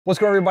What's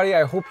going on, everybody?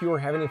 I hope you are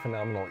having a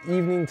phenomenal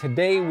evening.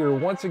 Today, we're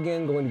once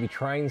again going to be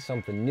trying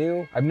something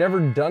new. I've never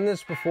done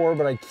this before,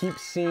 but I keep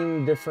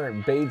seeing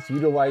different baits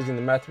utilizing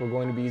the method we're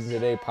going to be using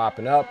today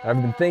popping up.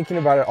 I've been thinking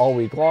about it all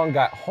week long.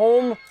 Got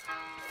home,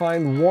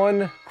 find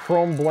one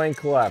chrome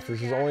blank left.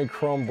 This is the only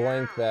chrome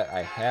blank that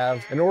I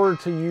have. In order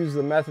to use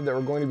the method that we're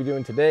going to be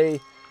doing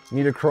today,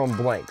 need a chrome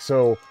blank.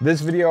 So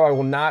this video, I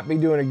will not be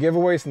doing a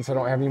giveaway since I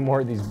don't have any more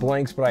of these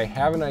blanks, but I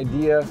have an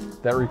idea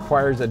that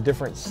requires a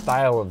different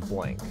style of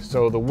blank.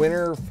 So the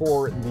winner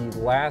for the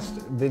last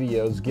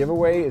video's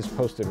giveaway is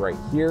posted right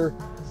here.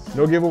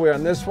 No giveaway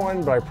on this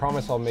one, but I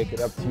promise I'll make it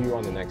up to you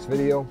on the next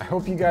video. I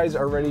hope you guys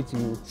are ready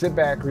to sit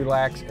back,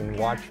 relax, and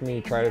watch me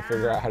try to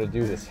figure out how to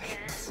do this.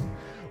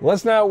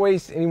 Let's not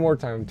waste any more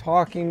time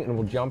talking, and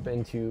we'll jump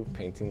into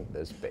painting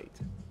this bait.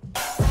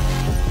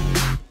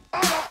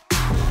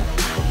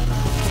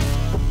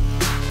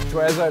 So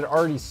as I'd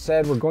already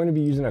said, we're going to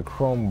be using a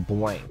chrome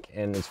blank.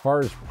 And as far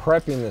as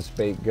prepping this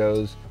bait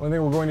goes, one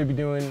thing we're going to be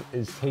doing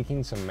is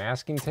taking some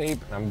masking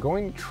tape. And I'm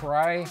going to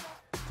try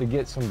to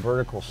get some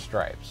vertical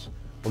stripes.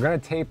 We're gonna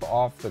tape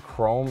off the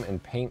chrome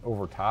and paint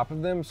over top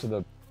of them. So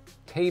the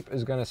tape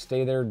is gonna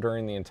stay there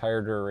during the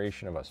entire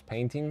duration of us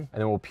painting.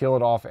 And then we'll peel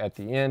it off at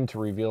the end to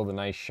reveal the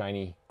nice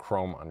shiny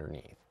chrome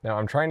underneath. Now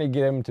I'm trying to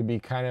get them to be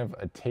kind of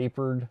a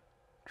tapered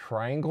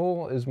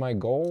triangle is my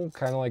goal,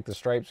 kind of like the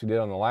stripes we did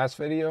on the last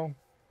video.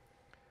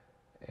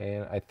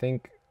 And I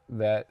think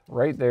that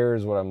right there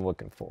is what I'm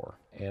looking for.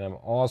 And I'm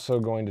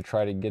also going to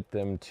try to get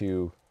them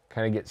to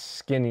kind of get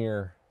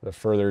skinnier the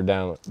further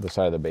down the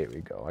side of the bait we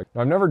go.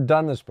 I've never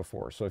done this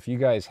before, so if you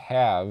guys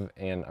have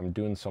and I'm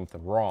doing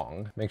something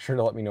wrong, make sure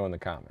to let me know in the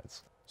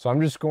comments. So I'm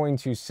just going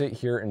to sit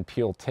here and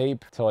peel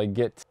tape till I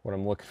get what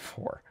I'm looking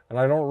for. And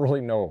I don't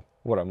really know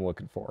what I'm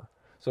looking for,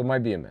 so it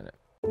might be a minute.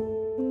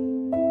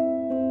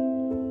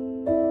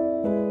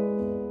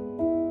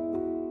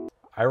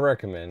 I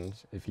recommend,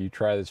 if you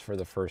try this for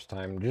the first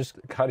time, just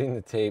cutting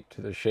the tape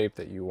to the shape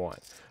that you want.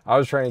 I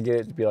was trying to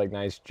get it to be like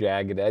nice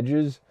jagged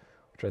edges,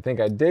 which I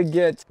think I did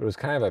get, but it was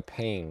kind of a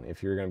pain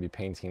if you're going to be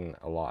painting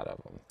a lot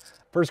of them.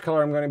 First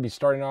color I'm going to be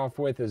starting off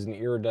with is an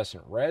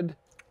iridescent red.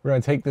 We're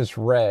going to take this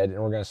red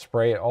and we're going to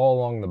spray it all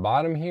along the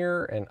bottom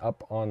here and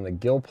up on the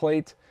gill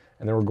plate,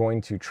 and then we're going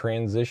to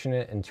transition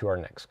it into our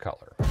next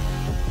color.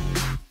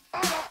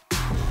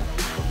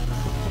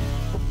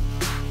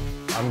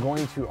 I'm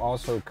going to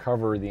also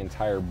cover the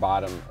entire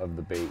bottom of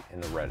the bait in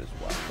the red as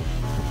well.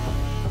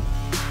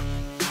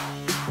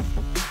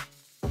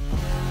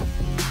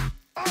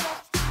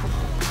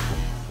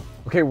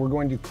 Okay, we're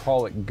going to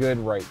call it good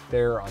right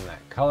there on that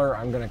color.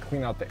 I'm going to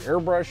clean out the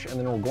airbrush, and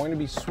then we're going to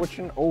be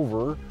switching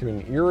over to an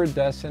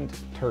iridescent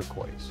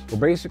turquoise. We're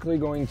basically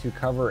going to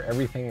cover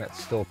everything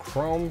that's still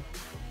chrome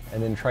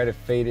and then try to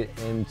fade it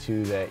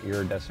into that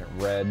iridescent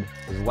red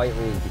as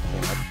lightly as we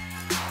can.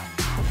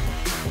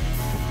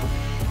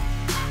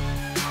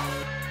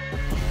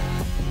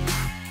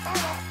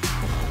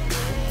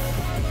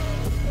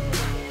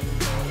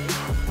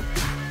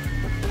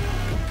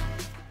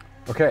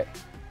 Okay,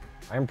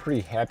 I'm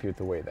pretty happy with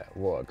the way that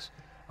looks.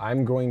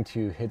 I'm going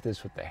to hit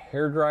this with the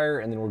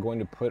hairdryer, and then we're going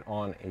to put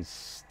on a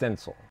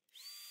stencil.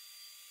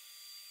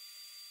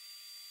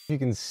 You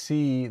can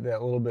see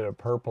that little bit of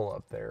purple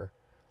up there,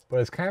 but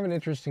it's kind of an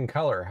interesting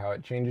color, how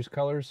it changes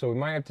colors, so we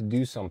might have to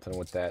do something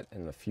with that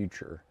in the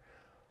future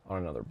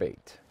on another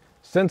bait.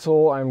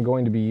 Stencil I'm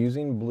going to be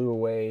using blew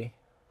away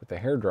with the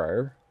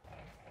hairdryer.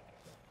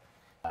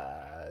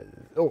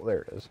 Oh,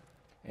 there it is.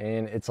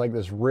 And it's like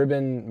this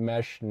ribbon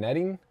mesh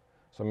netting.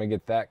 So I'm gonna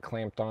get that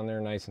clamped on there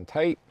nice and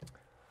tight.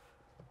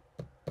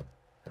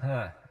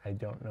 I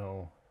don't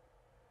know.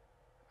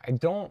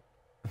 I'm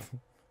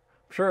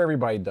sure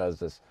everybody does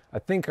this. I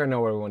think I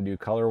know what I want to do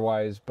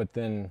color-wise, but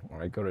then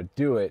when I go to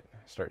do it,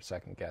 I start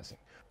second guessing.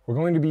 We're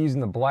going to be using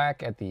the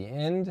black at the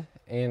end,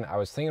 and I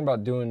was thinking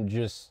about doing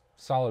just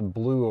solid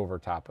blue over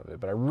top of it,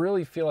 but I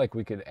really feel like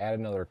we could add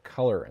another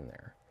color in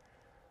there.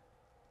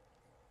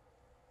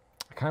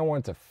 I kind of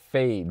want it to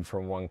fade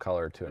from one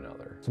color to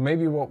another. So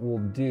maybe what we'll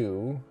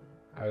do,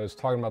 I was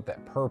talking about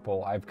that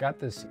purple. I've got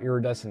this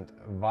iridescent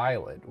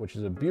violet, which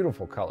is a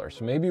beautiful color.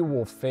 So maybe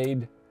we'll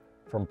fade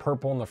from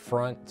purple in the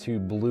front to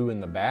blue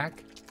in the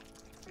back.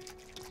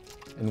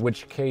 In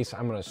which case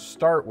I'm gonna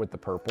start with the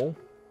purple.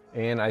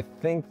 And I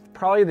think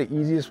probably the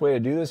easiest way to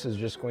do this is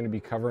just going to be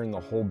covering the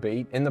whole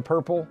bait in the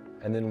purple.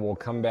 And then we'll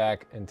come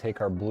back and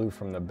take our blue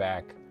from the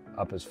back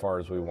up as far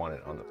as we want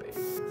it on the bait.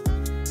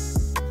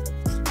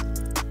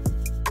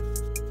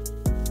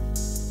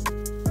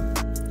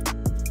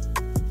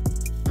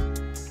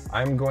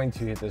 I'm going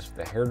to hit this with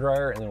the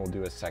hairdryer, and then we'll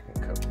do a second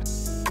coat.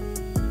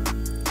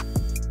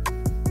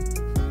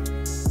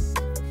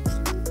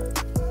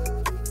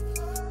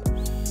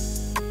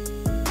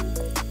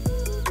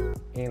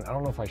 And I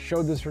don't know if I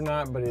showed this or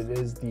not, but it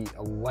is the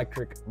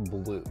electric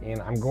blue.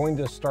 And I'm going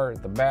to start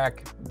at the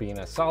back being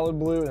a solid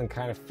blue and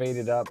kind of fade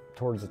it up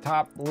towards the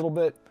top a little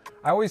bit.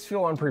 I always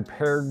feel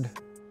unprepared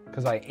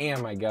because I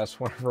am, I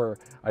guess, whenever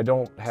I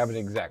don't have an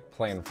exact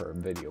plan for a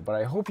video. But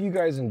I hope you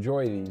guys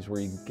enjoy these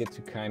where you get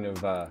to kind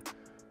of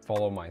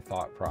follow my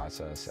thought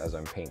process as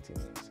I'm painting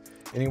these.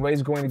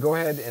 Anyways, going to go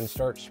ahead and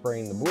start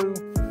spraying the blue.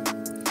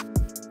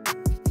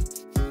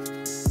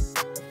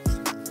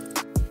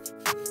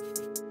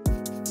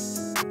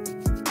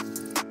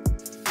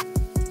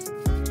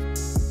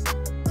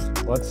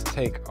 Let's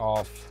take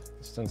off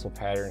the stencil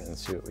pattern and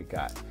see what we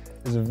got.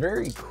 There's a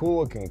very cool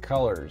looking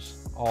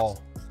colors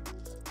all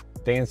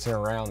dancing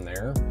around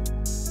there.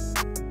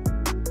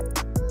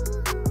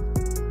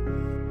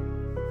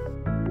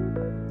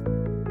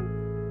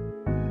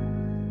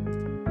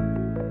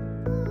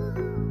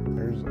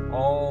 There's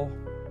all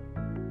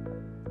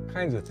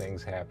kinds of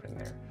things happening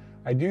there.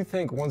 I do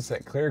think once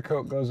that clear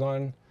coat goes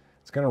on,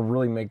 it's gonna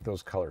really make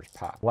those colors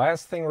pop.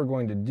 Last thing we're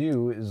going to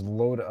do is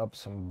load up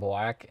some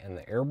black in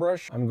the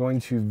airbrush. I'm going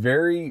to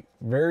very,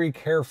 very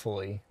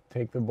carefully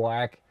take the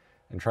black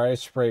and try to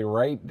spray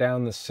right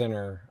down the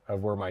center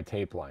of where my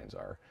tape lines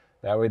are.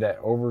 That way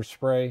that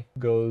overspray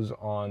goes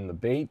on the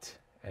bait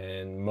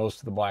and most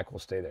of the black will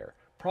stay there.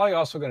 Probably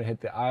also gonna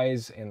hit the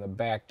eyes and the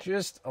back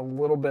just a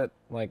little bit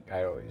like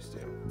I always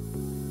do.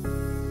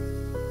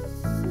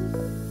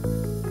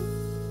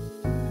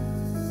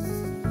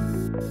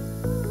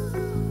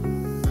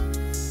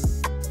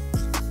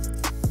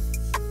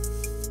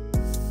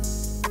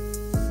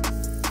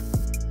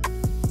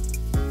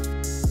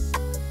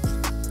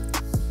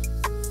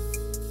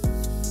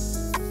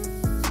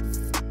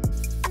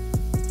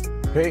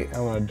 Okay,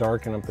 I'm gonna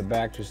darken up the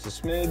back just a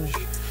smidge.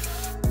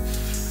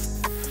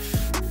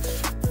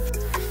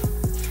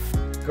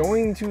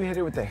 Going to hit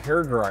it with the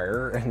hair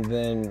dryer and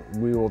then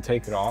we will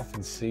take it off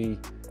and see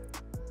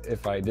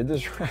if I did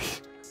this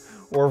right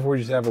or if we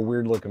just have a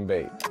weird looking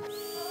bait.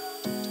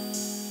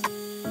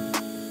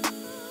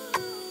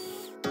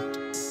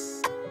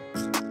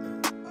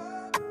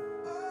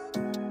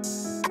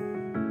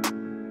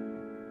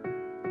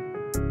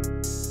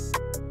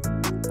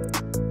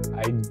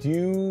 I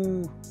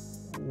do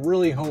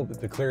really hope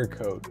that the clear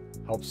coat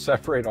helps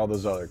separate all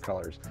those other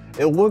colors.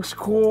 It looks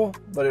cool,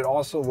 but it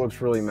also looks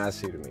really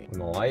messy to me. When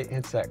the light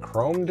hits that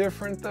chrome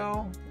different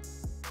though,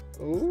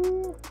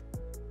 ooh.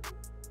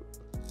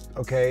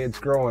 Okay, it's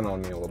growing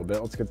on me a little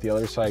bit. Let's get the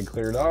other side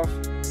cleared off.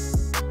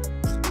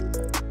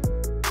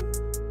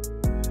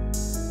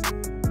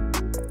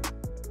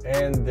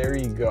 And there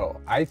you go.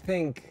 I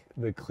think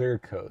the clear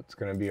coat's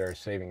gonna be our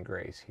saving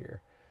grace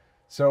here.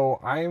 So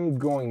I'm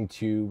going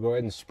to go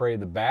ahead and spray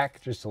the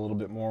back just a little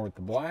bit more with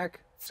the black.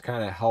 Just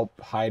kind of help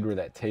hide where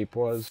that tape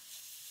was.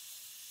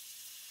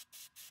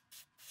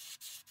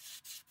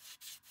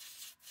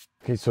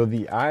 Okay, so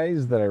the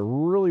eyes that I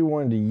really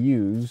wanted to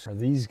use are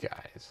these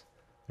guys.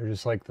 They're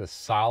just like the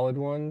solid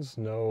ones,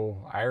 no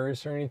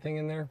iris or anything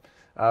in there,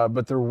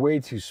 but they're way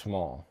too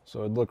small,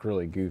 so it'd look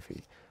really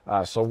goofy.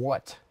 So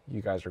what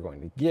you guys are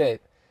going to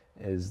get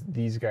is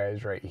these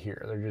guys right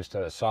here. They're just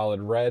a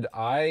solid red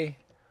eye,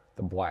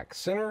 the black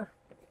center,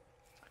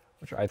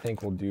 which I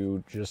think will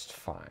do just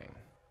fine.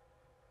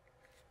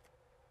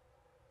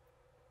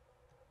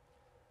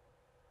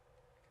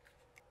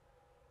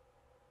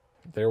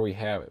 There we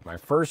have it. My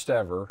first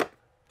ever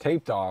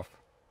taped off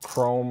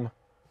chrome,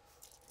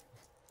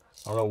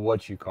 I don't know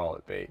what you call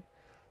it, bait.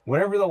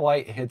 Whenever the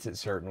light hits it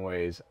certain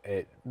ways,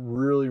 it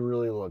really,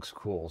 really looks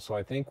cool. So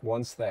I think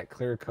once that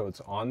clear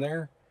coat's on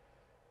there,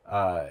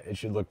 it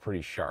should look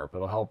pretty sharp.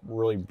 It'll help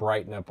really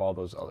brighten up all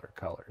those other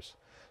colors.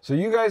 So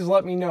you guys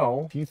let me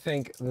know if you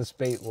think this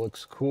bait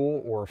looks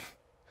cool or if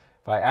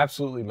I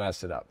absolutely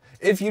messed it up.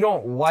 If you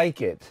don't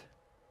like it,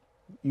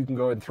 you can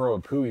go ahead and throw a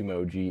poo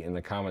emoji in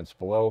the comments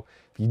below.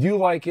 If you do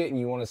like it and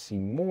you want to see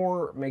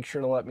more, make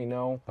sure to let me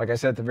know. Like I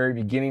said at the very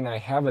beginning, I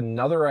have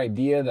another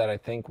idea that I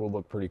think will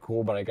look pretty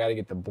cool, but I got to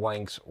get the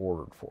blanks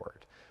ordered for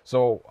it.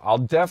 So I'll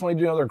definitely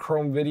do another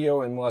chrome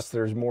video unless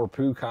there's more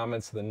poo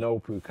comments than no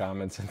poo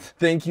comments.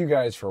 Thank you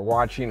guys for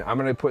watching. I'm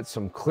going to put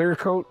some clear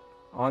coat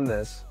on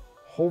this.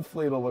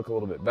 Hopefully it'll look a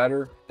little bit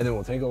better, and then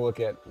we'll take a look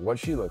at what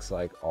she looks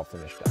like all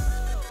finished up.